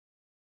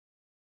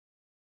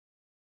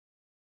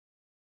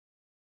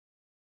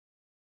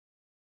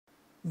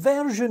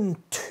version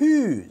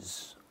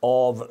 2s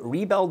of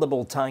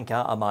rebuildable tank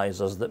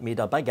atomizers that made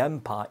a big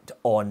impact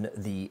on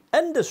the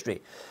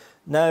industry.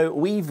 Now,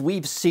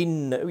 we've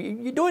seen,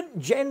 you don't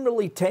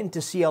generally tend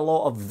to see a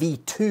lot of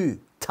V2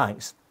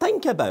 tanks.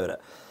 Think about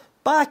it.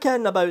 Back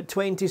in about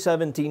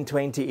 2017,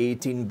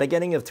 2018,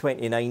 beginning of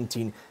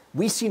 2019,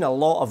 we've seen a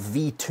lot of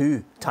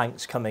V2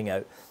 tanks coming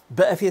out.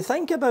 But if you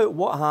think about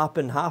what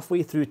happened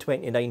halfway through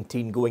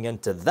 2019 going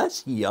into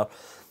this year,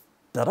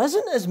 there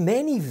isn't as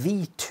many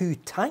V2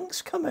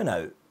 tanks coming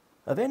out.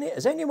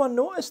 Has anyone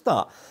noticed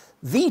that?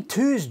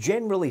 V2s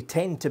generally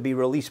tend to be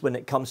released when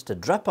it comes to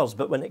drippers,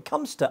 but when it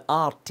comes to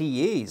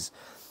RTAs,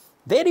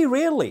 very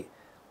rarely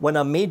when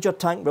a major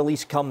tank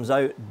release comes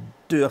out,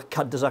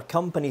 does a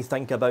company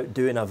think about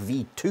doing a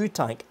V2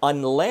 tank,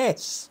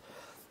 unless,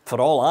 for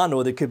all I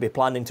know, they could be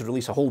planning to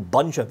release a whole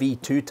bunch of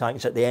V2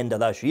 tanks at the end of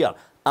this year.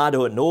 I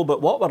don't know,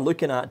 but what we're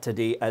looking at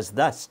today is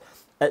this.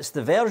 It's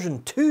the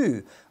version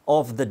 2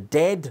 of the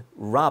Dead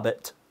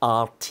Rabbit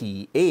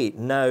RTA.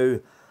 Now,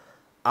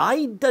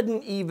 I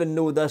didn't even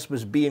know this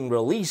was being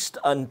released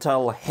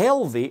until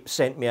HellVape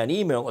sent me an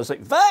email. It was like,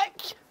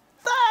 Vic,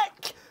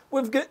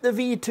 we've got the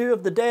V2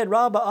 of the Dead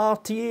Rabbit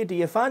RTA. Do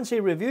you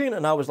fancy reviewing it?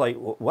 And I was like,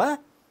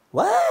 what?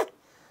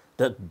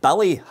 That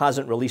Billy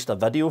hasn't released a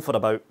video for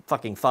about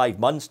fucking 5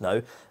 months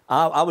now.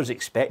 I was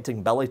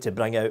expecting Billy to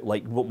bring out,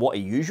 like, what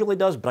he usually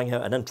does, bring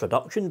out an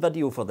introduction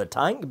video for the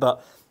tank,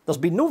 but there's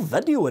been no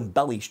video on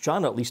Billy's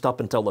channel, at least up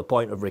until the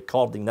point of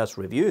recording this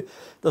review.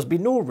 There's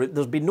been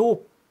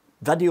no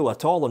video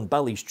at all on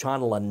Billy's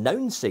channel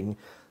announcing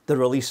the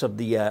release of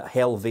the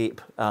Hell Vape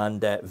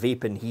and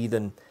Vaping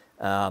Heathen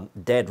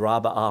Dead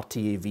Rabbit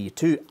RTA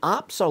V2.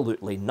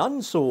 Absolutely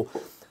none. So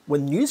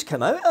when news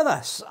came out of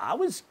this, I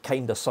was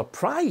kind of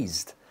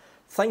surprised,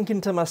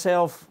 thinking to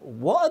myself,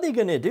 what are they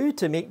going to do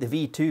to make the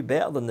V2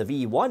 better than the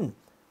V1?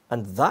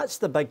 And that's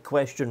the big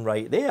question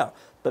right there.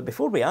 But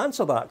before we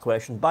answer that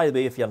question, by the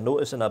way, if you're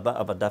noticing a bit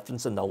of a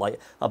difference in the light,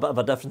 a bit of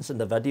a difference in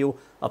the video,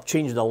 I've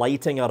changed the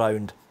lighting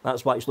around.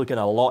 That's why it's looking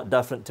a lot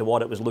different to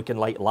what it was looking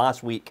like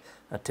last week.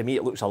 To me,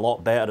 it looks a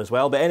lot better as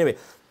well. But anyway,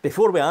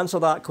 before we answer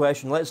that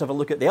question, let's have a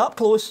look at the up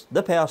close,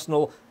 the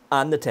personal,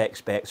 and the tech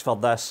specs for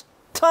this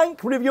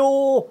tank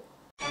review.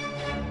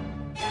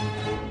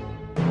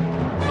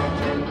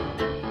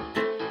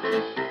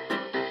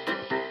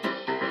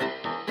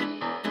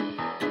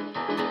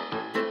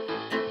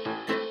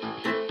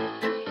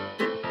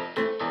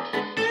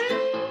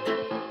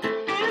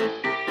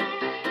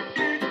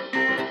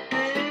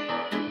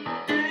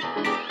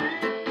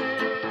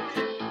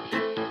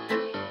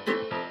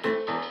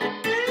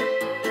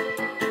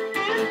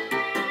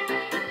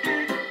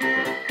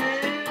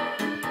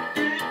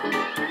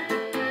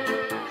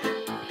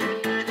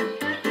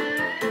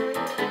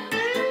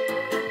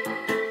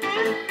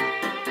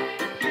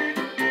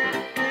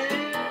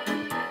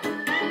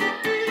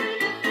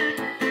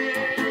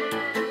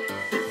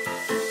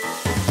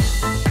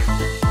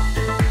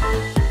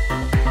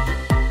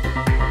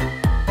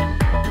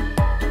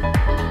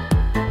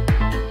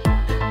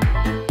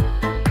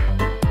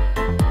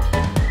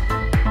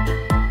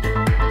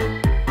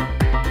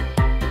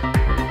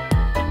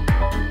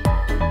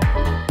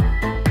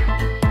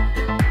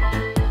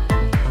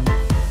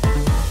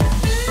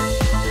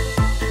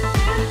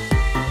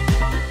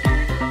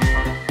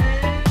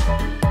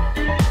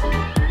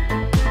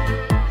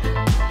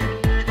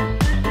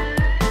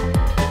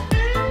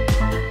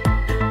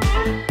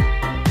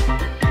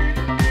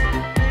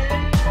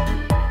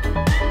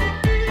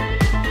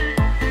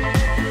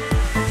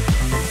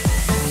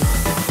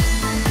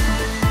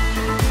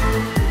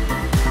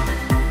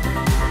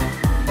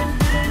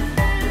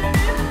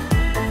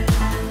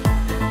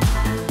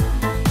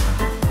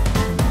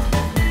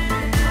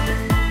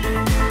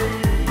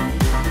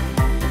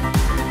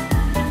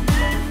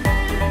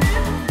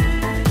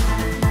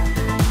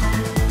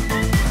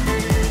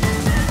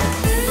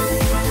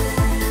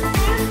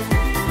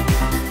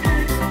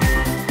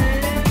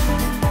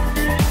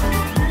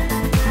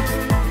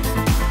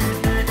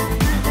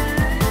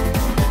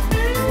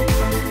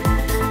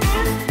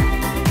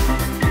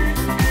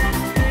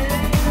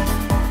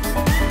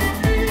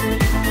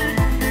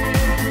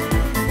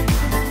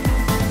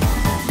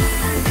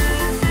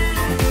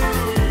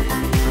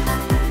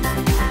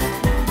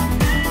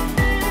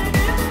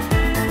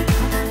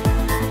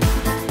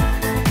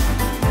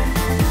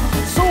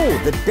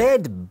 The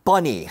Dead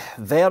Bunny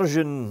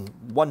version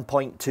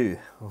 1.2,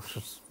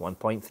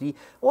 1.3,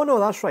 oh no,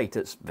 that's right,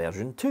 it's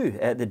version 2.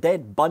 The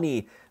Dead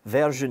Bunny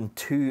version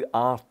 2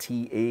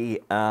 RTA.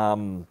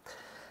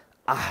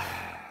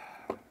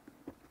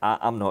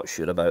 I'm not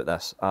sure about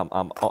this.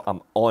 I'm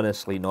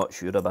honestly not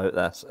sure about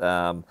this.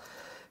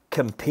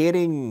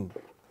 Comparing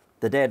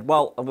the Dead,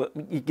 well,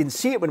 you can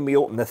see it when we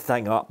open the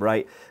thing up,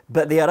 right?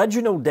 But the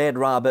original Dead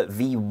Rabbit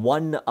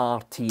V1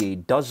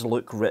 RTA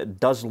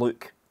does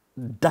look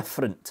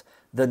different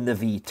than the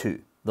V2.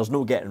 There's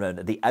no getting around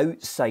it. The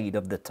outside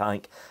of the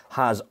tank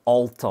has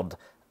altered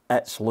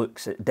its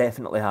looks. It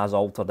definitely has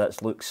altered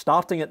its looks.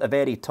 Starting at the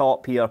very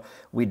top here,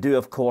 we do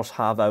of course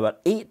have our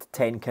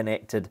 810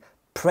 connected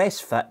press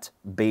fit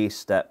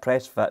based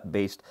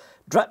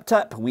drip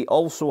tip. We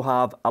also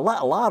have a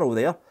little arrow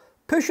there,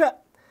 push it,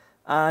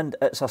 and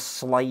it's a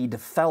slide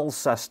fill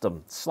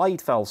system.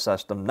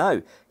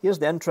 Now, here's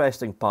the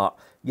interesting part.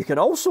 You can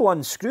also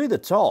unscrew the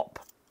top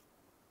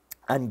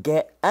and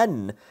get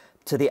in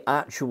to the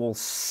actual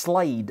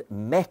slide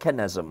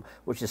mechanism,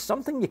 which is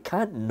something you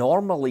can't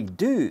normally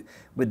do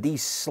with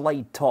these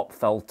slide top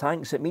fill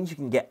tanks. It means you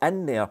can get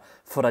in there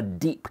for a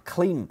deep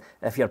clean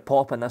if you're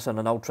popping this on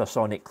an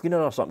ultrasonic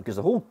cleaner or something, because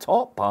the whole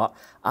top part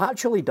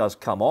actually does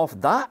come off.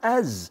 That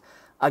is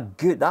a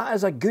good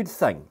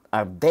thing,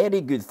 a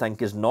very good thing,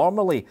 because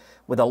normally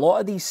with a lot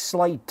of these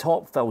slide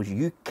top fills,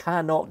 you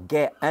cannot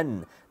get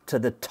in to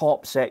the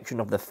top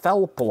section of the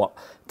fill port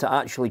to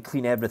actually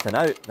clean everything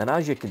out. And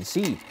as you can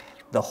see,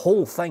 the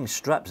whole thing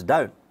strips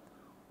down.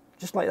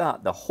 Just like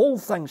that, the whole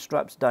thing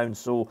strips down.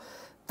 So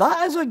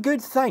that is a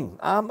good thing.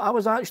 I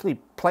was actually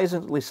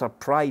pleasantly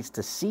surprised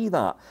to see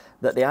that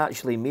they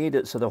actually made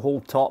it so the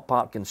whole top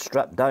part can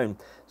strip down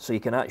so you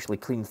can actually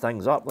clean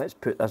things up. Let's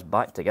put this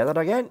back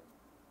together again.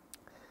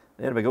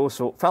 There we go.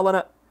 So filling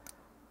it,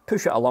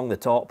 push it along the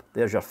top.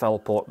 There's your fill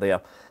port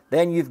there.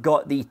 Then you've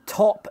got the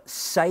top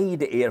side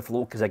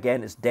airflow, because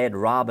again it's dead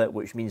rabbit,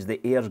 which means the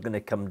air's going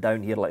to come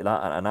down here like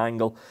that at an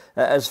angle.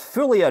 It is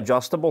fully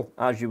adjustable,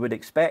 as you would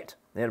expect.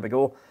 There we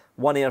go.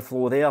 One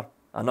airflow there,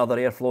 another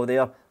airflow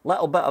there.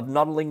 Little bit of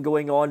knurling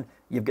going on.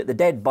 You've got the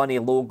Dead Bunny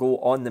logo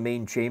on the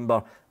main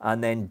chamber,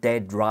 and then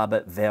Dead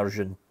Rabbit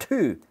version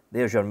 2.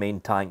 There's your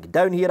main tank.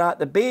 Down here at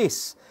the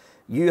base,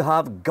 you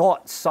have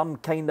got some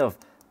kind of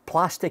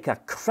plastic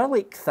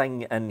acrylic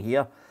thing in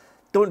here.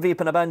 Don't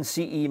vape in a bin,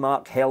 CE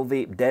mark, Hell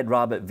Vape, Dead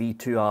Rabbit V2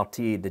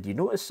 RTA. Did you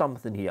notice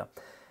something here?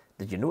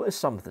 Did you notice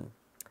something?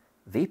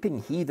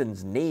 Vaping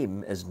Heathen's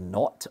name is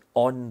not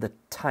on the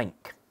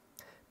tank,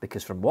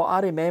 because from what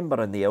I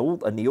remember in the old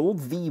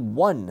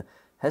V1,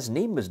 his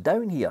name was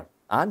down here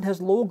and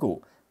his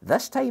logo.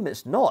 This time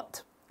it's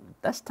not.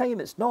 This time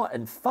it's not.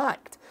 In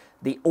fact,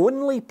 the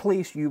only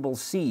place you will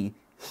see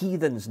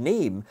Heathen's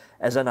name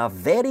is in a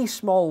very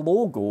small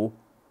logo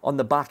on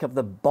the back of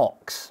the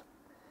box.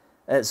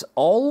 It's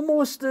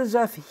almost as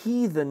if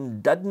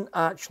Heathen didn't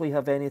actually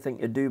have anything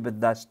to do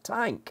with this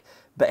tank,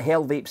 but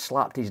Hell Vape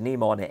slapped his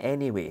name on it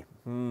anyway.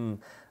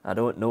 I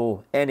don't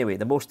know. Anyway,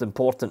 the most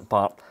important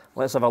part,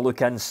 let's have a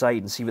look inside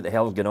and see what the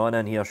hell's going on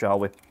in here, shall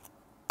we?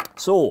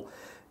 So,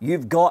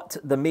 you've got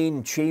the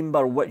main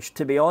chamber, which,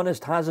 to be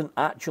honest, hasn't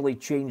actually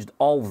changed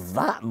all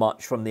that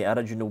much from the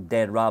original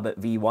Dead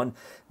Rabbit V1.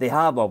 They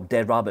have, well,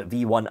 Dead Rabbit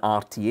V1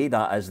 RTA,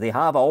 that is. They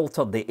have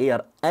altered the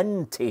air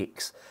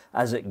intakes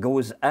as it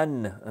goes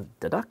in.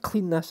 Did I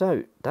clean this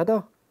out? Did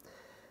I?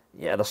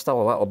 Yeah, there's still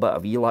a little bit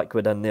of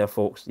e-liquid in there,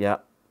 folks. Yeah,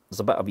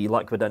 there's a bit of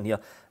e-liquid in here.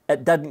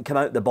 It didn't come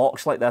out the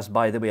box like this,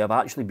 by the way. I've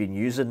actually been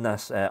using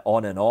this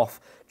on and off,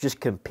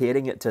 just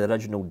comparing it to the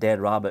original Dead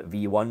Rabbit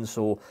V1.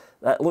 So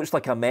it looks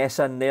like a mess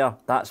in there.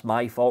 That's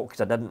my fault,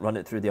 because I didn't run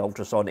it through the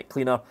ultrasonic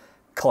cleaner,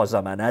 because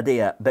I'm an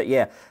idiot. But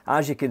yeah,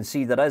 as you can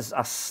see, there is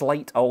a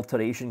slight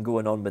alteration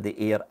going on with the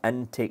air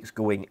intakes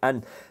going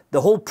in.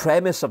 The whole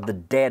premise of the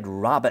Dead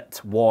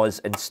Rabbit was,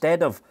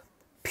 instead of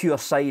pure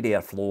side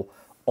airflow,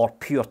 or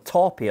pure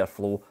top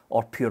airflow,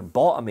 or pure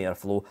bottom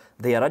airflow,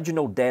 the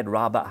original Dead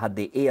Rabbit had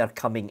the air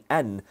coming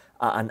in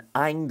at an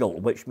angle,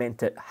 which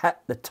meant it hit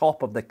the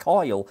top of the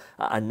coil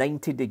at a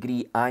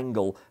 90-degree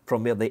angle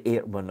from where the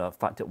air, well, no, in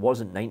fact, it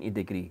wasn't 90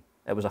 degree.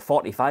 It was a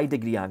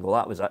 45-degree angle,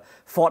 that was it.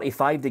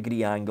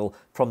 45-degree angle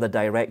from the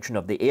direction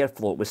of the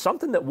airflow. It was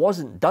something that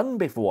wasn't done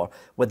before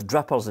with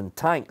drippers and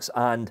tanks,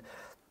 and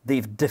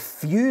they've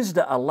diffused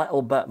it a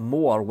little bit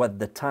more with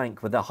the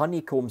tank, with the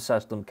honeycomb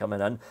system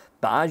coming in.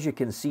 But as you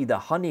can see, the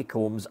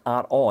honeycombs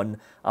are on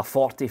a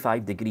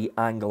 45-degree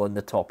angle in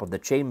the top of the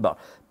chamber.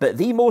 But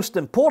the most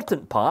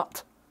important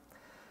part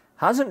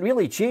hasn't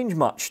really changed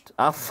much,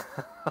 I'll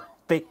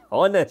be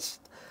honest.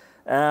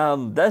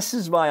 This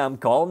is why I'm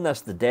calling this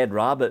the Dead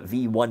Rabbit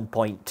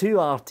V1.2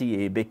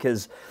 RTA,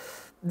 because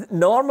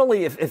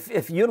normally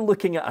if you're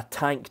looking at a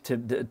tank,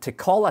 to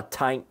call a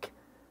tank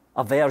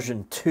a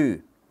version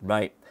 2,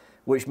 right,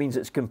 which means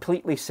it's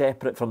completely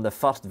separate from the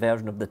first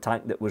version of the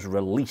tank that was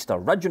released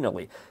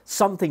originally,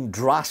 something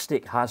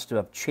drastic has to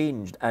have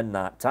changed in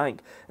that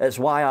tank. It's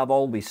why I've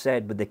always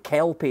said with the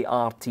Kelpie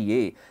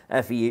RTA,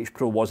 if EH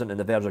Pro wasn't in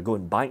the verge of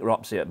going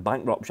bankruptcy,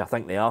 I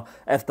think they are,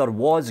 if there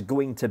was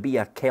going to be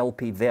a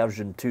Kelpie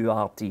version 2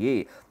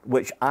 RTA,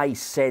 which I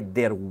said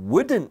there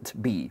wouldn't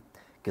be,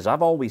 because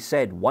I've always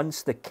said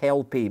once the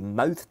Kelpie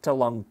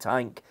mouth-to-lung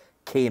tank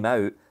came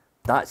out,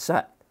 that's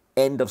it.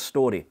 End of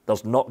story.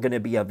 There's not going to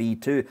be a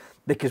V2,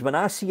 because when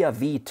I see a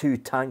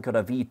V2 tank or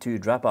a V2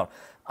 dripper,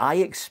 I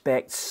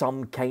expect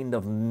some kind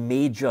of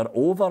major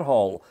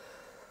overhaul.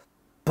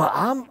 But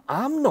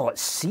I'm not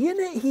seeing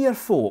it here,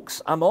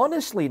 folks. I'm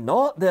honestly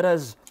not.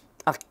 There's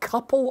a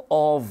couple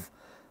of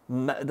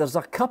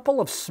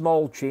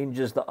small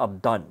changes that are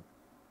done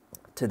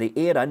to the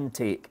air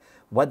intake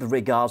with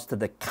regards to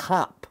the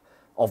cap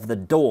of the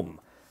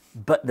dome.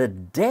 but the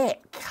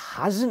deck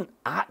hasn't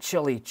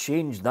actually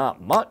changed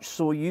that much.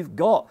 So you've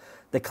got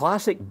the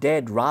classic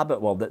dead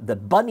rabbit, well, the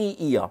bunny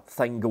ear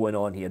thing going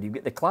on here. You've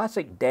got the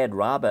classic dead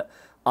rabbit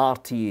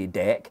RTA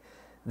deck.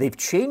 They've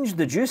changed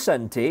the juice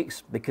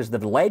intakes because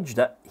they've ledged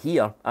it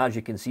here, as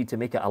you can see, to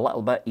make it a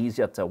little bit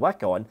easier to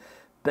wick on,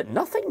 but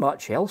nothing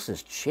much else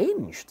has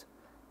changed.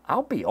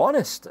 I'll be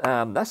honest,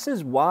 this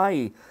is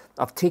why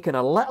I've taken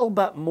a little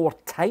bit more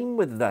time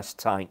with this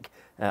tank.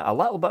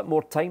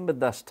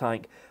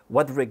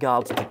 With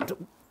regards to...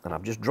 And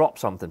I've just dropped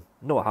something.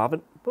 No, I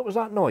haven't. What was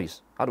that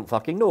noise? I don't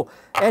fucking know.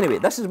 Anyway,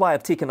 this is why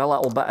I've taken a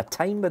little bit of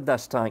time with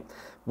this tank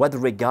with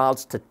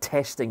regards to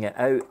testing it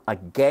out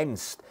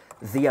against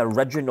the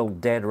original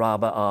Dead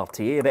Rabbit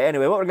RTA. But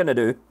anyway, what we're going to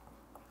do,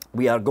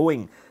 we are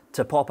going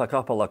to pop a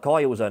couple of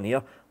coils in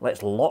here.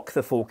 Let's lock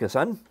the focus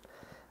in.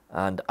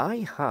 And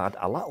I had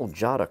a little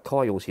jar of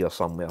coils here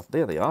somewhere.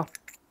 There they are.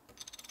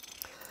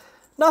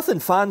 Nothing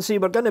fancy.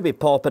 We're going to be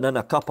popping in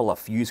a couple of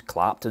fuse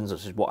Claptons.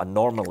 This is what I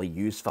normally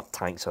use for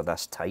tanks of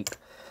this type.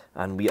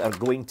 And we are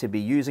going to be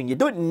using... You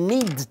don't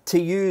need to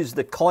use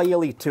the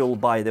coily tool,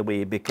 by the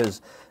way,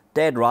 because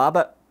Dead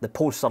Rabbit, the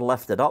posts are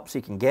lifted up so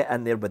you can get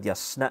in there with your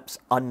snips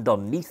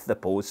underneath the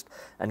post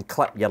and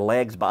clip your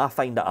legs. But I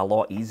find it a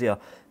lot easier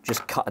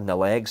just cutting the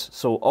legs.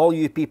 So all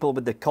you people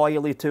with the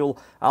coily tool,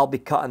 I'll be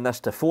cutting this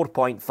to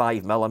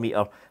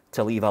 4.5mm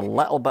to leave a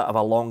little bit of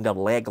a longer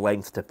leg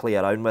length to play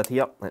around with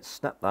here. Let's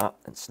snip that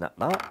and snip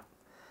that.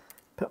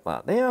 Put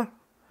that there.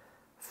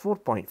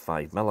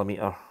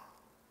 4.5mm.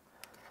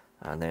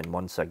 And then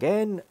once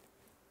again,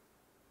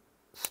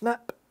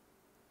 snip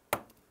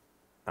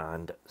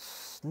and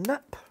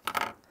snip.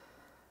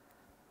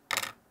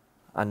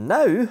 And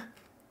now,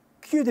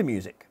 cue the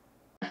music.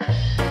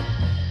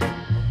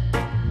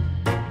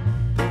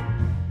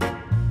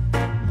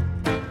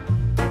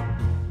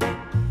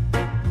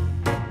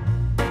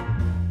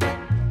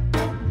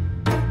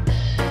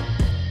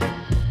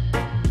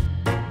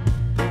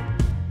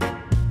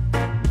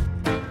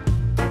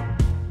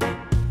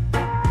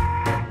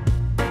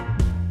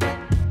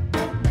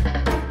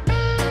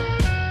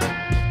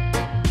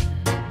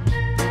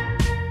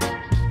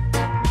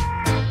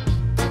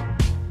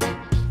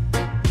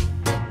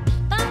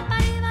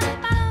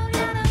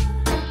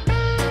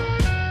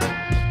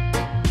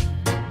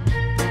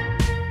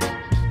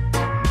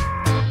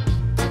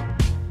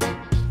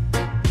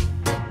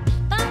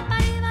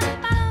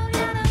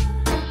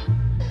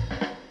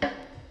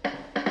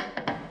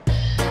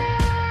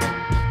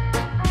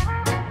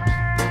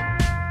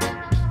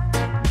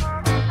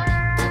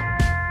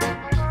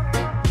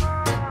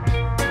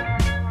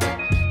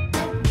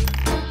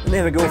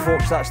 There we go,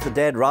 folks, that's the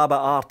Dead Rabbit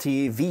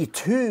RTA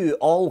V2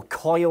 all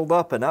coiled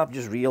up, and I've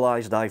just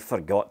realised I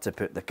forgot to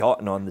put the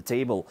cotton on the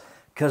table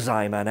because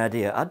I'm an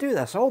idiot. I do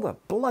this all the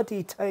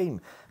bloody time.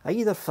 I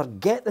either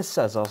forget the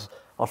scissors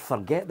or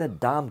forget the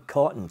damn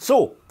cotton.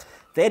 So,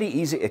 very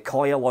easy to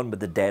coil on with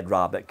the Dead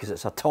Rabbit because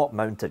it's a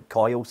top-mounted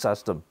coil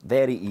system.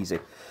 Very easy.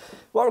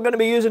 What we're going to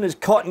be using is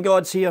cotton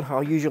gods here. I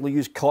usually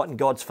use cotton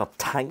gods for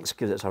tanks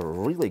because it's a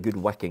really good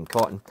wicking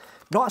cotton.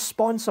 Not a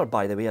sponsor,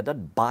 by the way. I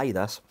did buy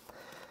this.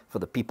 For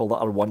the people that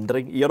are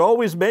wondering, you're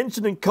always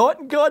mentioning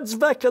cotton gods,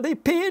 Vic, are they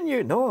paying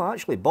you? No, I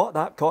actually bought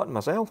that cotton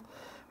myself.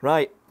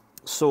 Right,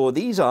 so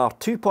these are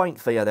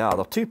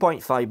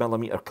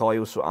 2.5mm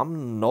coils, so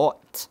I'm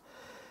not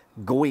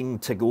going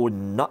to go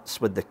nuts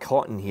with the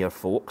cotton here,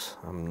 folks.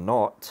 I'm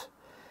not.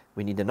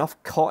 We need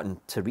enough cotton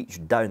to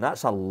reach down.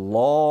 That's a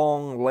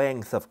long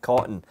length of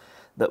cotton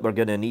that we're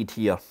going to need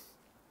here.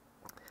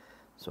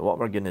 So what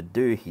we're going to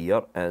do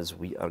here is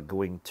we are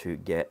going to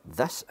get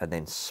this and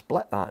then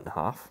split that in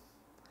half.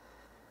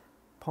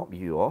 Pop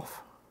you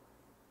off.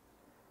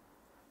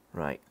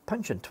 Right,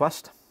 pinch and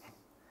twist.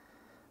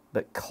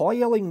 But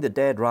coiling the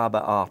Dead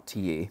Rabbit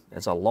RTA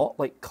is a lot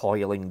like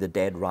coiling the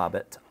Dead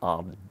Rabbit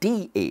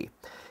RDA. You've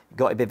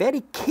got to be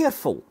very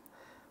careful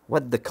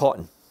with the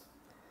cotton.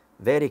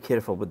 Very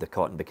careful with the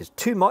cotton, because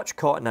too much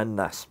cotton in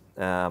this,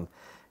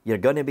 you're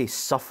going to be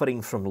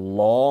suffering from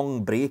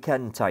long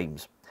break-in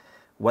times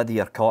with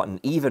your cotton.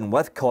 Even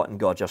with cotton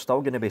gods, you're still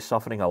going to be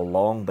suffering a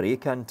long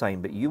break-in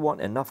time, but you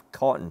want enough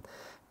cotton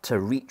to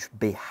reach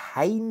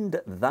behind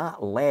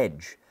that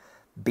ledge,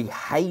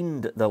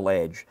 behind the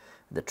ledge.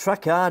 The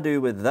trick I do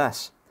with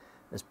this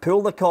is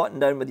pull the cotton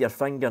down with your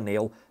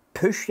fingernail,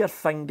 push your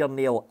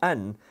fingernail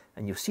in,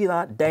 and you'll see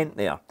that dent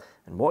there.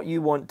 And what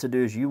you want to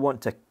do is you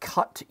want to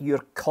cut your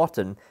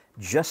cotton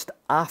just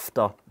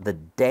after the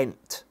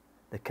dent,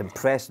 the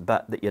compressed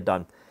bit that you're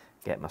done.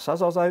 Get my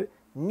scissors out.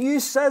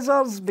 New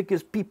scissors,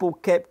 because people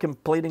kept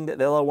complaining that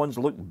the other ones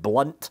looked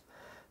blunt.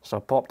 So I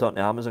popped onto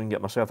Amazon and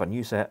got myself a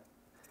new set.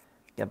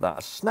 Give that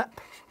a snip.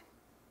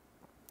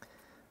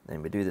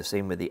 Then we do the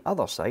same with the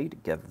other side.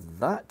 Give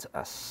that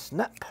a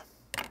snip.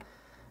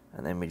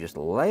 And then we just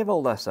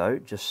level this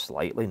out just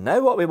slightly.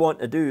 Now what we want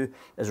to do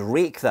is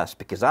rake this,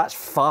 because that's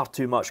far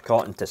too much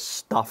cotton to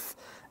stuff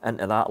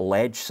into that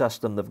ledge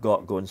system they've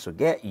got going. So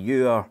get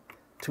your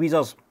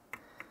tweezers,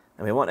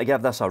 and we want to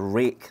give this a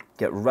rake.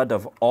 Get rid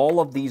of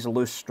all of these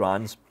loose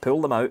strands.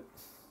 Pull them out.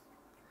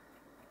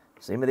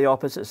 Same with the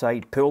opposite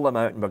side, pull them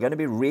out, and we're going to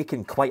be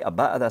raking quite a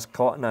bit of this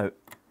cotton out.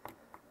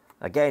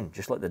 Again,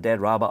 just like the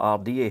Dead Rabbit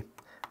RDA,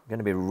 we're going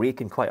to be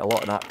raking quite a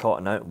lot of that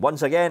cotton out.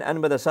 Once again,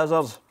 in with the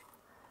scissors,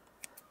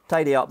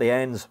 tidy up the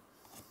ends,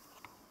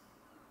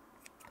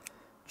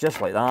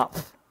 just like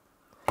that.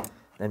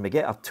 Then we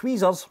get our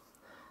tweezers,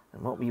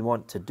 and what we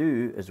want to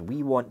do is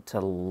we want to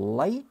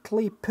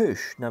lightly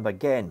push. Now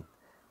again,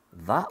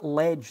 that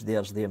ledge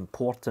there's the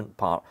important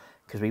part,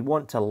 because we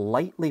want to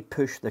lightly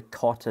push the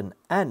cotton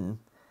in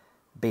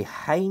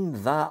behind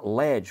that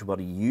ledge. We're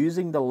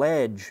using the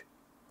ledge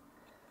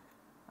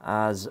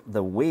as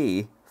the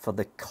way for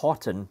the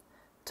cotton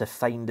to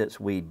find its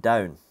way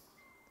down.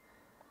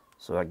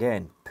 So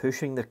again,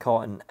 pushing the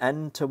cotton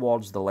in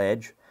towards the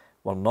ledge.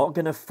 We're not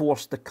going to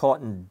force the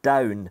cotton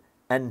down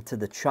into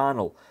the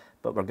channel,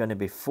 but we're going to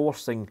be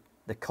forcing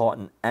the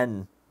cotton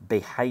in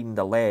behind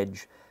the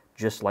ledge,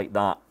 just like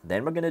that.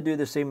 Then we're going to do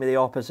the same with the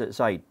opposite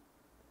side.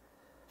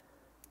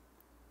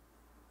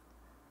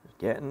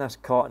 Getting this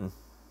cotton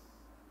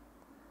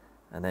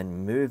and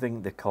then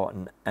moving the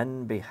cotton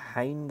in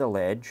behind the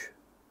ledge.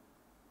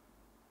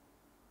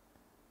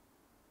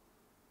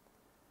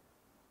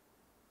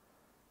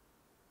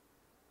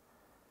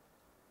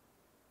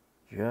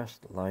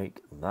 Just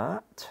like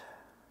that.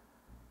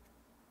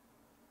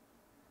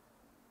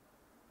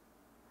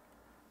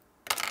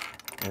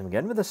 And we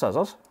get in with the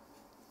scissors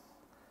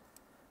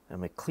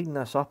and we clean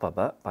this up a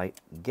bit by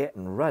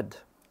getting rid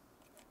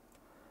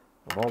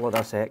of all of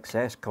this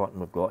excess cotton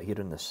we've got here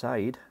on the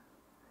side.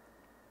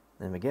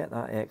 Then we get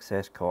that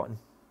excess cotton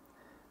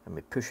and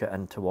we push it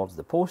in towards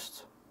the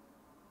posts.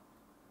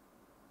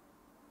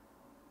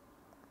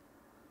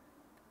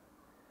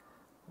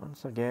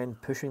 Once again,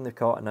 pushing the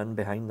cotton in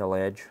behind the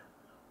ledge.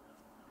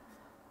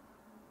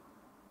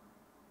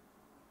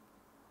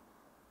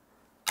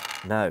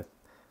 Now,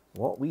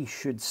 what we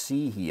should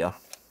see here,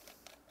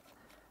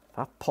 if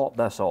I pop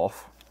this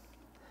off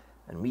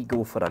and we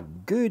go for a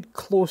good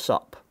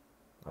close-up,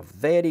 a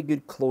very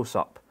good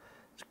close-up,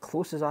 as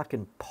close as I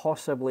can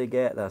possibly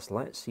get this.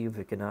 Let's see if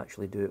we can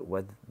actually do it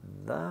with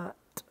that.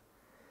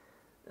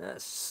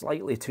 That's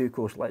slightly too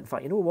close. In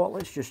fact, you know what?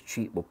 Let's just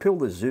cheat. We'll pull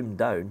the zoom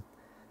down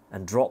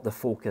and drop the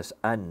focus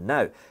in.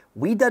 Now,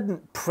 we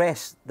didn't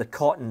press the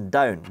cotton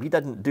down. We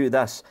didn't do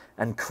this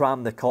and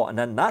cram the cotton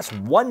in. That's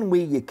one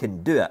way you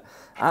can do it,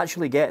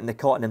 actually getting the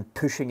cotton and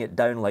pushing it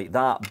down like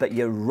that. But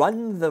you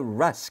run the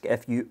risk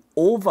if you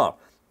over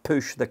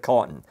push the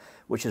cotton,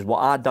 which is what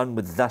I done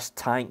with this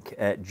tank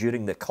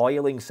during the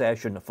coiling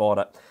session for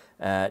it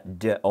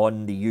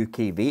on the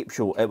UK Vape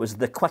Show. It was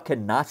the quick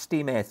and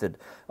nasty method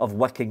of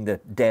wicking the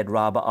Dead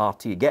Rabbit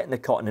RTA, getting the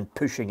cotton and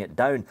pushing it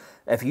down.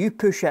 If you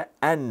push it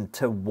in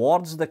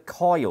towards the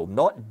coil,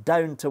 not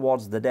down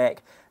towards the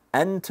deck,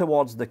 in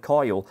towards the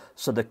coil,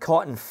 so the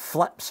cotton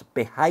flips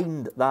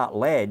behind that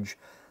ledge.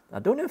 I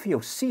don't know if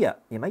you'll see it.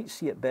 You might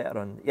see it better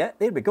on... Yeah,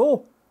 there we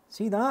go.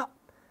 See that?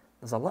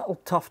 There's a little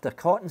tuft of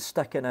cotton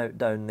sticking out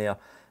down there.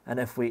 And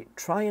if we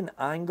try and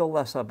angle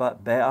this a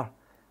bit better,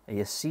 are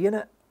you seeing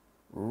it?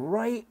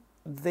 Right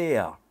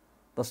there.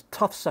 There's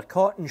tufts of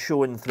cotton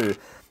showing through.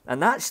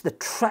 And that's the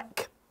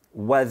trick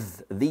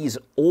with these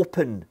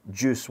open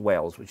juice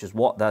wells, which is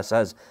what this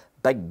is.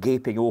 Big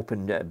gaping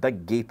open,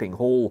 big gaping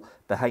hole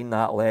behind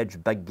that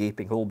ledge, big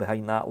gaping hole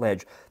behind that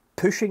ledge.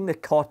 Pushing the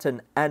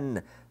cotton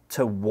in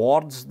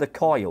towards the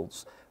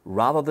coils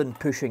rather than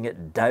pushing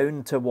it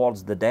down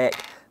towards the deck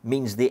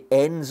means the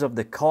ends of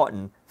the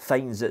cotton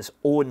finds its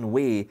own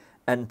way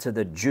into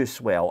the juice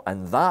well,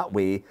 and that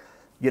way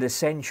you're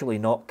essentially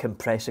not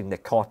compressing the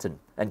cotton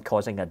and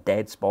causing a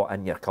dead spot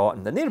in your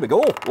cotton. And there we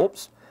go.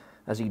 Whoops,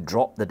 as he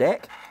dropped the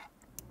deck.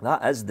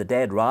 That is the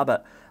Dead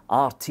Rabbit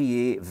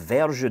RTA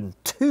version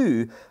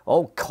 2,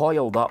 all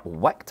coiled up,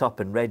 wicked up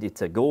and ready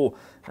to go.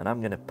 And I'm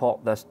going to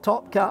pop this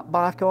top cap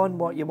back on.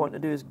 What you want to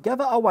do is give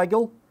it a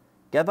wiggle.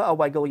 Give it a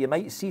wiggle. You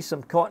might see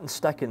some cotton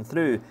sticking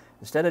through.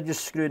 Instead of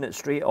just screwing it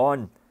straight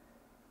on,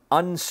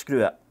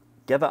 unscrew it.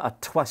 Give it a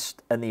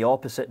twist in the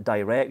opposite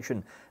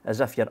direction as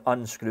if you're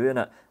unscrewing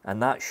it,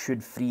 and that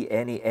should free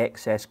any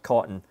excess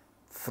cotton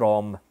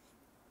from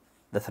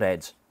the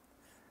threads.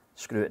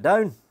 Screw it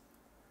down,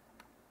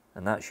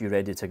 and that's you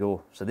ready to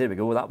go. So there we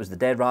go. That was the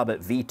Dead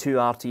Rabbit V2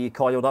 RTA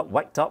coiled up,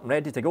 wicked up and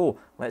ready to go.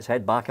 Let's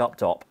head back up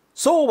top.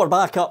 So we're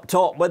back up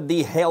top with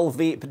the Hell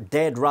Vape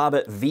Dead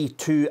Rabbit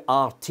V2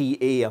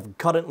 RTA. I've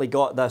currently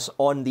got this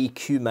on the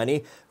Q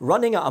Mini,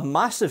 running at a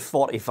massive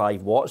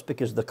 45 watts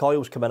because the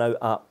coil's coming out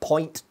at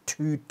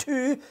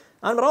 0.22,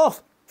 and we're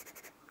off.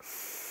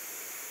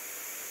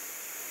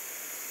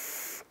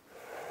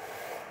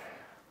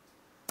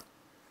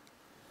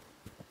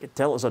 You can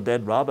tell it's a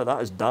Dead Rabbit.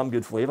 That is damn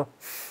good flavour.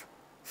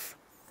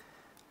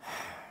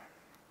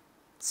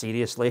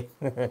 Seriously.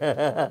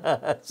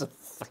 It's a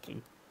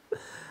fucking...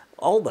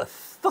 All the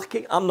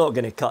fucking... I'm not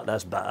going to cut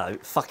this bit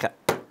out. Fuck it.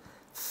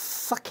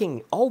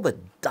 Fucking all the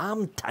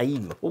damn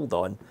time. Hold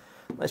on.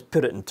 Let's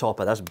put it on top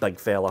of this big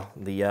fella.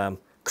 The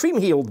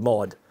cream-heeled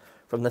mod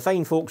from the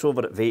fine folks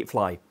over at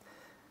Vapefly.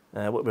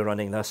 What are we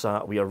running this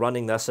at? We are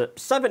running this at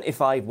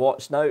 75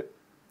 watts now.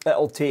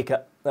 it'll take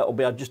it. It'll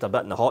be just a bit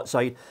on the hot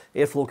side.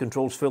 Airflow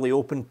control's fully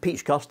open.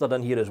 Peach custard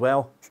in here as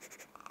well.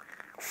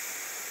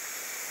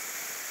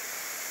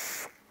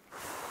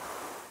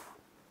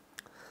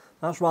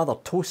 That's rather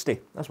toasty.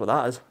 That's what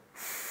that is.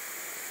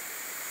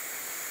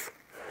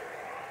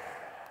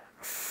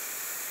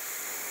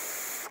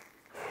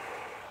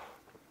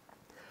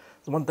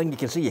 The one thing you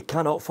can see, you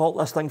cannot fault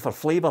this thing for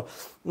flavour.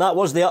 That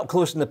was the up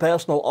close and the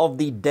personal of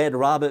the Dead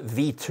Rabbit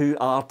V2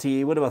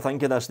 RTA. What do I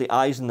think of this? The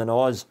eyes and the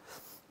nose.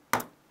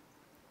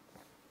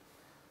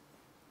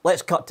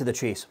 Let's cut to the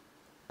chase.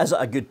 Is it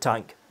a good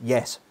tank?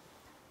 Yes.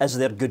 Is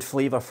there good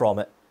flavour from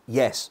it?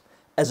 Yes.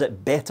 Is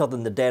it better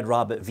than the Dead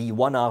Rabbit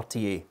V1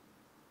 RTA?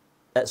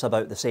 It's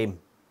about the same.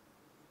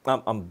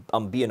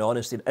 I'm being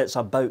honest here. It's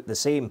about the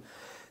same.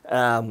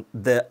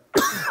 The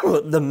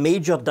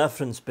major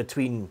difference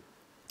between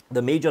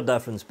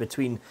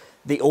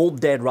the old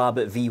Dead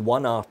Rabbit V1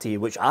 RTA,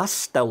 which I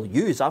still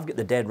use. I've got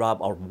the Dead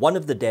Rabbit, or one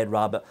of the Dead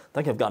Rabbit. I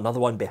think I've got another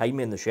one behind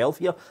me on the shelf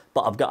here,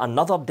 but I've got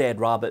another Dead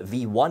Rabbit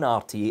V1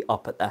 RTA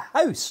up at the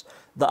house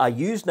that I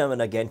use now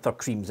and again for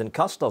creams and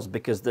custards,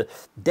 because the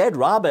Dead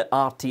Rabbit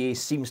RTA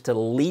seems to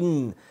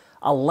lean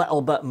a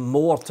little bit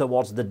more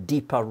towards the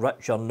deeper,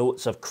 richer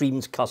notes of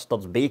creams,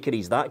 custards,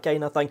 bakeries, that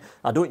kind of thing.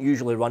 I don't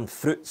usually run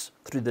fruits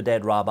through the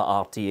Dead Rabbit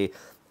RTA.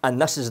 And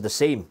this is the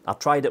same. I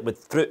tried it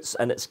with fruits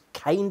and it's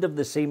kind of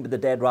the same with the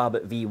Dead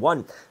Rabbit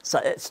V1. So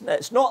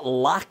it's not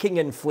lacking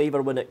in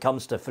flavour when it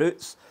comes to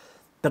fruits,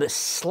 but it's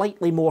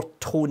slightly more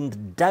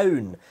toned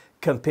down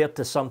compared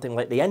to something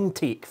like the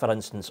Intake, for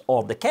instance,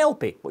 or the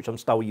Kelpie, which I'm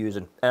still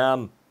using.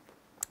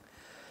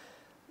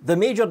 The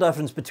major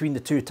difference between the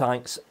two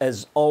tanks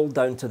is all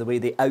down to the way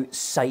the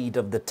outside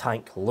of the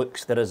tank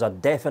looks. There is a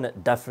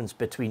definite difference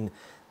between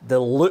the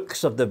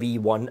looks of the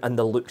V1 and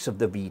the looks of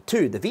the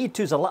V2. The V2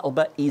 is a little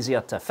bit easier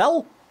to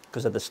fill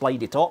because of the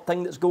slidey top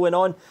thing that's going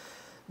on.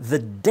 The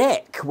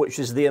deck, which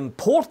is the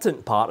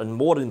important part, and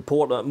more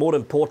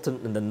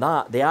important than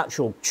that, the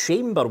actual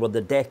chamber where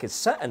the deck is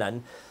sitting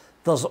in,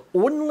 there's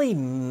only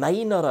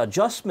minor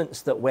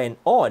adjustments that went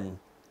on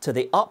to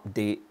the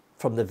update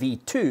from the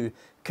V2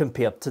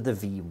 compared to the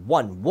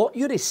V1. What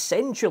you're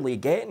essentially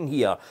getting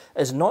here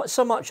is not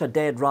so much a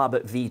Dead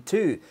Rabbit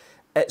V2,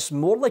 it's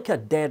more like a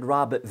Dead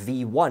Rabbit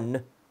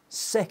V1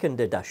 2nd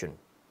edition.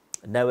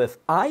 Now, if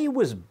I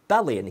was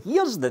Billy, and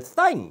here's the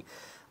thing,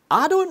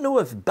 I don't know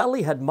if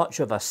Billy had much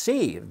of a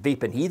say,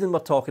 Vaping Heathen we're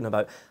talking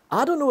about,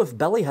 I don't know if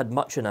Billy had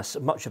much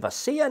of a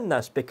say in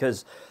this,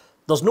 because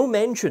there's no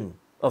mention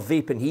of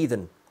Vaping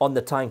Heathen on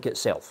the tank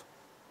itself.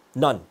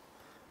 None.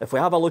 If we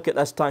have a look at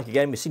this tank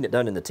again, we've seen it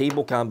down in the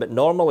table cam, but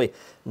normally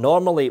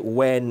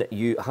when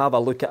you have a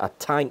look at a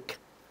tank,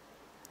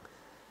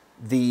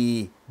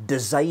 the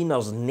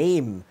designer's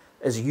name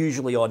is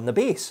usually on the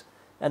base.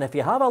 And if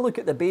you have a look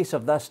at the base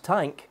of this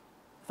tank,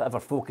 if it ever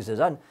focuses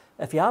in,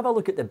 if you have a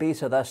look at the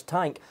base of this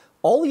tank,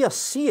 all you're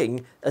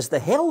seeing is the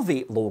Hell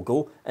Vape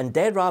logo and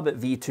Dead Rabbit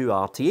V2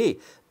 RTA.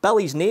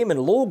 Billy's name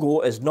and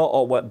logo is not,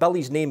 or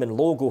Billy's name and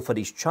logo for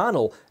his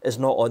channel is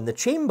not on the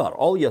chamber.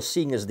 All you're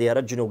seeing is the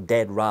original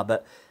Dead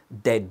Rabbit,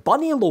 Dead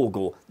Bunny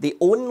logo. The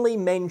only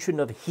mention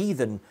of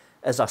Heathen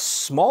is a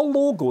small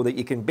logo that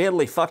you can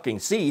barely fucking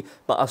see,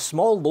 but a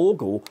small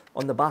logo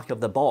on the back of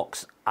the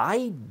box.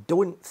 I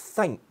don't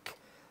think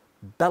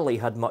Billy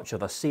had much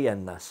of a say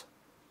in this.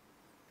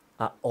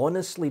 I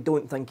honestly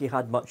don't think he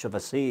had much of a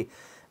say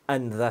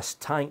in this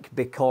tank,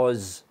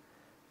 because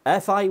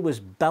if I was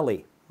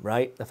Billy,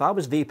 right, if I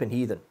was Vaping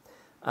Heathen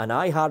and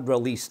I had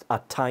released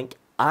a tank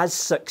as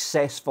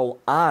successful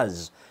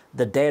as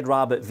the Dead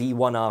Rabbit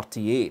V1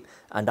 RTA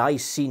and I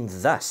seen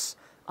this,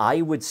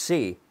 I would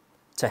say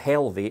to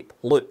Hell Vape,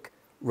 look,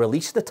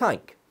 release the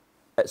tank.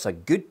 It's a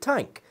good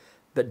tank,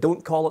 but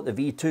don't call it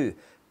the V2.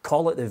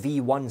 Call it the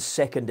V1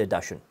 2nd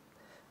edition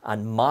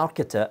and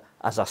market it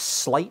as a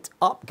slight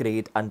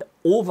upgrade and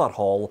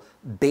overhaul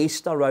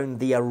based around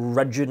the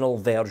original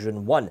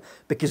version 1.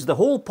 Because the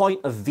whole point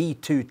of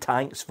V2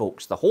 tanks,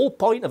 folks, the whole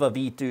point of a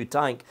V2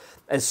 tank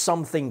is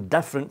something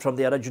different from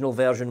the original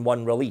version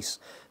 1 release.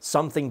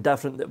 Something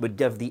different that would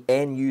give the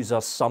end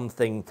user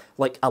something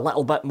like a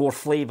little bit more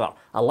flavour,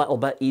 a little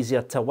bit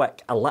easier to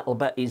wick, a little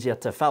bit easier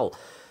to fill.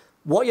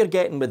 What you're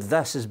getting with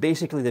this is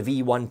basically the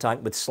V1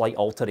 tank with slight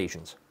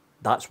alterations.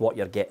 That's what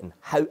you're getting.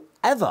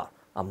 However,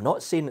 I'm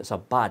not saying it's a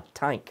bad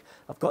tank.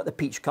 I've got the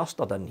peach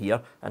custard in here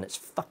and it's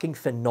fucking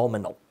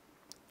phenomenal.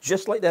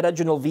 Just like the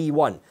original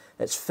V1,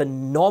 it's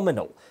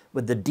phenomenal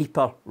with the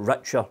deeper,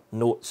 richer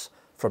notes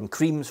from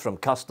creams, from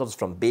custards,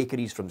 from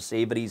bakeries, from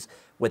savouries.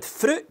 With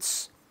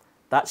fruits,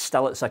 that's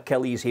still its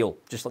Achilles heel,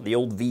 just like the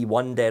old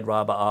V1 Dead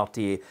Rabbit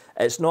RTA.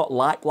 It's not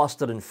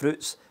lacklustre in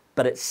fruits,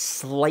 but it's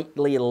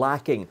slightly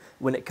lacking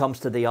when it comes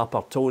to the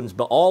upper tones.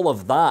 But all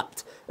of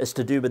that is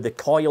to do with the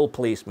coil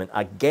placement.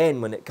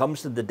 Again, when it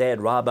comes to the Dead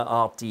Rabbit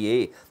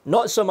RTA,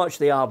 not so much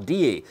the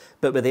RDA,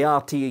 but with the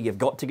RTA, you've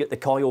got to get the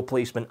coil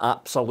placement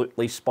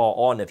absolutely spot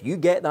on. If you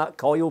get that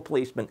coil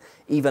placement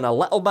even a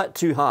little bit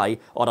too high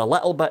or a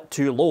little bit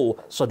too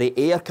low, so the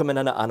air coming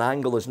in at an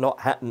angle is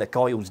not hitting the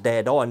coils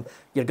dead on,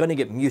 you're going to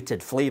get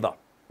muted flavour.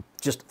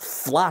 Just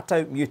flat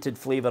out muted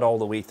flavour all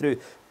the way through.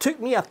 Took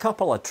me a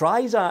couple of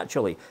tries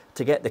actually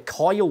to get the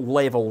coil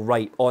level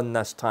right on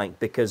this tank,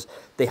 because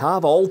they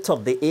have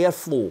altered the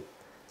airflow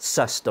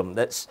system.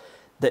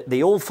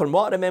 The old, from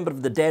what I remember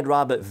of the Dead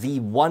Rabbit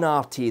V1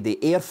 RTA, the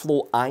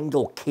airflow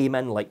angle came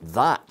in like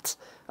that.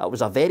 It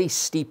was a very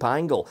steep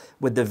angle.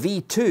 With the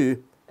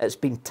V2, it's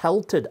been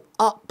tilted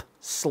up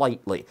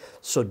slightly.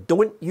 So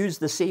don't use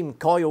the same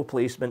coil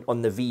placement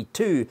on the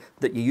V2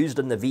 that you used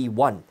on the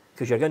V1,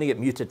 because you're going to get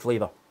muted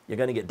flavour. You're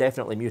going to get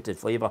definitely muted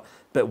flavour.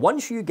 But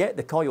once you get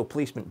the coil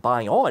placement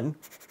bang on,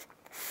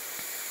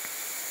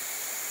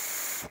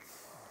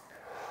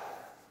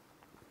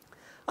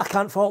 I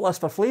can't fault this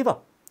for flavour.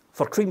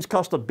 For creams,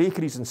 custard,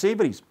 bakeries and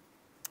savouries,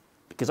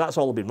 because that's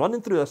all I've been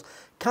running through this.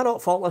 Cannot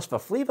fault this for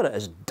flavour. It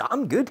is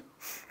damn good.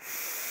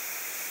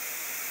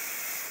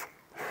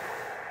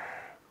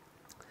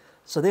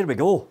 So there we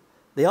go.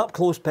 The up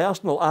close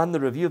personal and the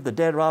review of the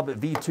Dead Rabbit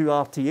V2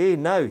 RTA.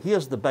 Now,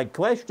 here's the big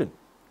question.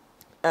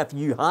 If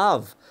you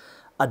have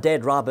a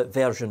Dead Rabbit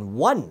version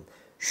 1,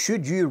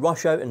 should you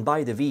rush out and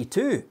buy the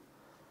V2?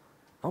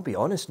 I'll be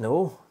honest,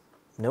 no.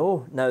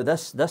 No. Now,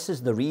 this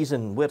is the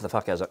reason. Where the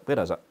fuck is it? Where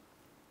is it?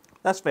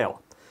 This fella,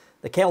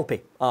 the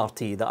Kelpie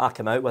RT that I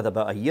came out with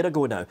about a year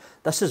ago now.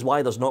 This is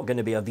why there's not going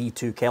to be a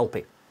V2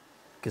 Kelpie.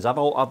 Because I've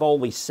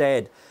always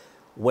said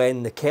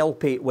when the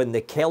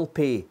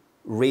Kelpie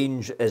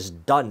range is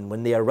done,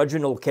 when the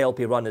original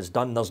Kelpie run is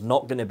done, there's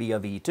not going to be a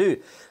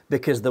V2.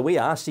 Because the way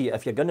I see it,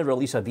 if you're going to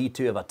release a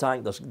V2 of a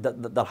tank,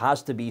 there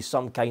has to be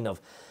some kind of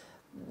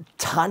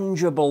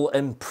tangible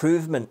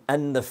improvement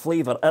in the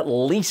flavour, at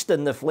least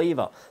in the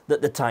flavour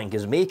that the tank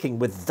is making.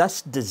 With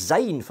this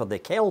design for the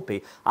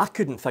Kelpie, I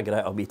couldn't figure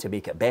out a way to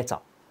make it better.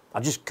 I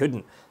just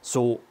couldn't.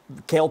 So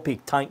the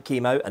Kelpie tank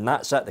came out and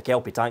that's it. The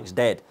Kelpie tank's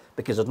dead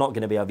because there's not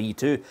going to be a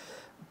V2.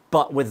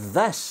 But with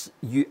this,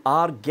 you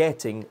are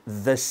getting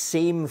the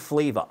same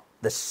flavour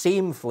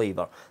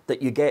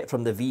that you get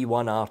from the V1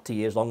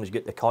 RTA, as long as you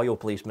get the coil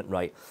placement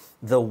right.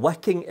 The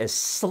wicking is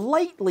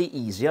slightly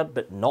easier,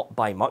 but not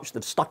by much.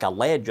 They've stuck a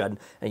ledge in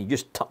and you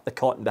just tuck the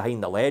cotton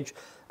behind the ledge,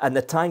 and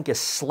the tank is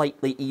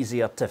slightly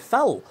easier to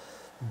fill.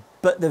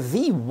 But the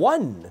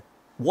V1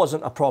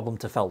 wasn't a problem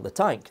to fill the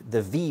tank.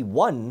 The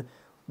V1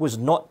 was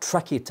not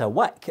tricky to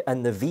wick,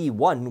 and the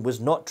V1 was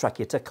not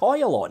tricky to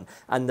coil on,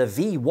 and the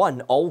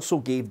V1 also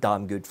gave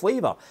damn good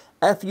flavour.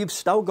 If you've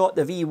still got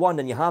the V1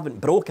 and you haven't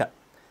broke it,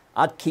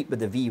 I'd keep with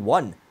the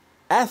V1.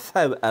 If,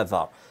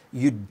 however,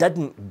 you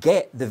didn't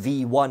get the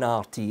V1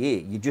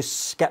 RTA, you just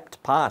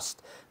skipped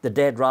past the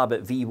Dead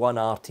Rabbit V1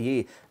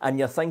 RTA, and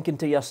you're thinking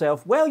to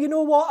yourself, well, you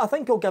know what, I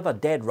think I'll give a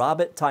Dead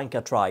Rabbit tank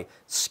a try.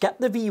 Skip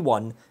the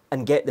V1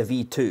 and get the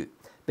V2,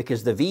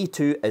 because the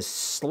V2 is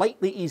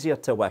slightly easier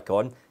to wick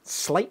on,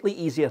 slightly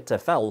easier to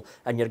fill,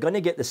 and you're going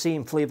to get the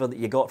same flavour that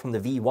you got from the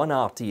V1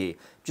 RTA,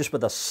 just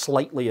with a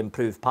slightly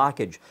improved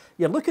package.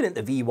 You're looking at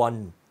the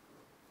V1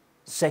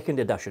 second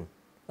edition.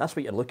 That's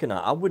what you're looking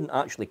at. I wouldn't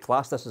actually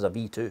class this as a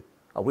V2.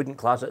 I wouldn't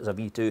class it as a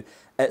V2.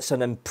 It's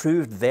an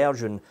improved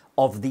version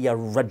of the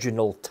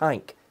original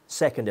tank,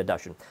 second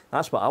edition.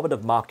 That's what I would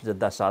have marketed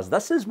this as.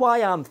 This is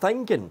why I'm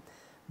thinking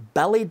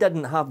Billy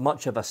didn't have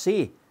much of a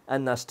say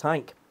in this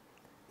tank.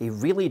 He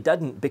really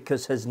didn't,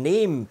 because his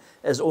name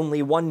is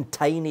only one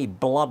tiny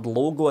blurred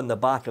logo on the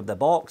back of the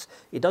box.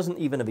 He doesn't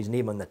even have his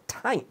name on the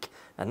tank.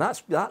 And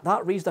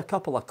that raised a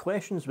couple of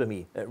questions with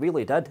me. It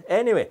really did.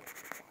 Anyway.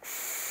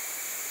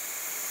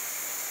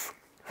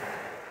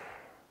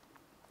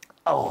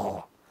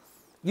 Oh,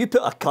 you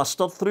put a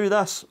custard through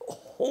this.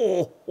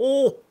 Oh,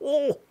 oh,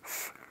 oh.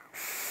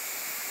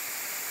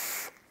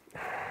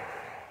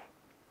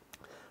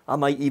 I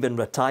might even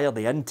retire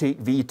the intake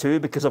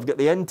V2, because I've got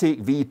the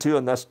intake V2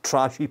 on this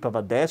trash heap of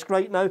a desk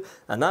right now,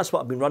 and that's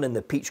what I've been running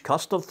the peach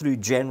custard through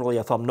generally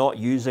if I'm not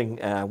using,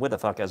 where the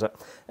fuck is it?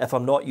 If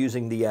I'm not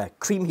using the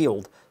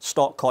cream-heeled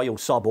stock coil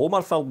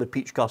sub-omer filled with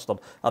peach custard.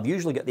 I've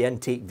usually got the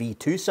intake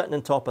V2 sitting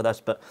on top of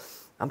this, but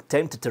I'm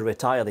tempted to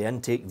retire the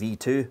intake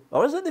V2.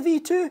 Or is it the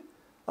V2?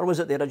 Or was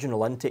it the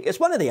original intake? It's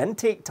one of the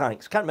intake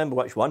tanks. Can't remember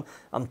which one.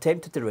 I'm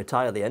tempted to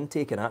retire the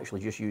intake and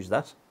actually just use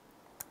this.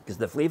 Because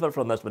the flavour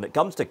from this, when it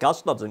comes to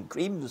custards and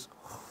creams,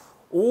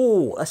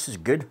 oh, this is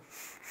good.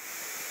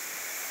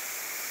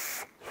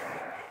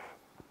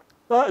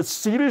 That is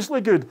seriously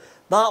good.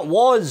 That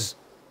was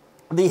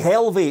the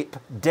Hell Vape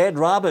Dead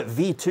Rabbit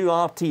V2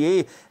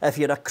 RTA. If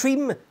you're a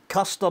cream,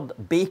 custard,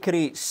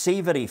 bakery,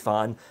 savoury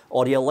fan,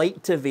 or you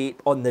like to vape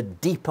on the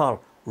deeper,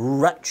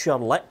 richer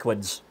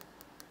liquids,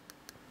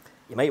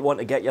 you might want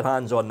to get your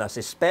hands on this,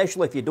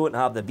 especially if you don't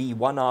have the V1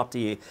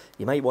 RTA.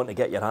 You might want to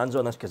get your hands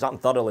on this, because I'm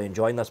thoroughly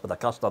enjoying this with a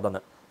custard in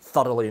it.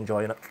 Thoroughly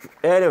enjoying it.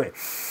 Anyway,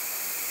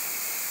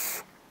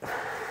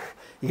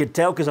 you can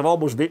tell because I've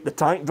almost vaped the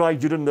tank dry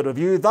during the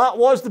review. That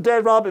was the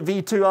Dead Rabbit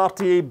V2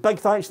 RTA. Big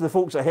thanks to the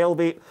folks at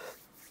HellVape.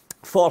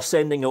 for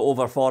sending it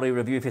over for a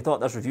review. If you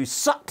thought this review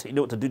sucked, you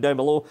know what to do down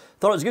below.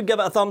 Thought it was good, give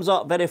it a thumbs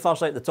up. Very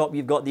first right at the top,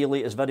 you've got the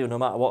latest video, no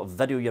matter what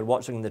video you're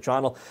watching on the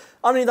channel.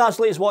 Underneath that's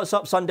latest What's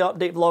Up Sunday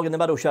update vlog. In the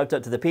middle, shout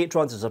out to the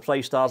patrons, the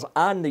subscribe stars,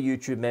 and the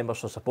YouTube members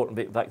for supporting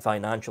Vaping Vic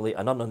financially.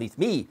 And underneath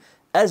me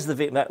is the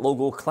Vaping Vic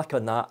logo. Click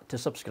on that to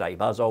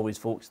subscribe. As always,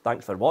 folks,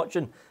 thanks for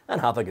watching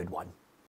and have a good one.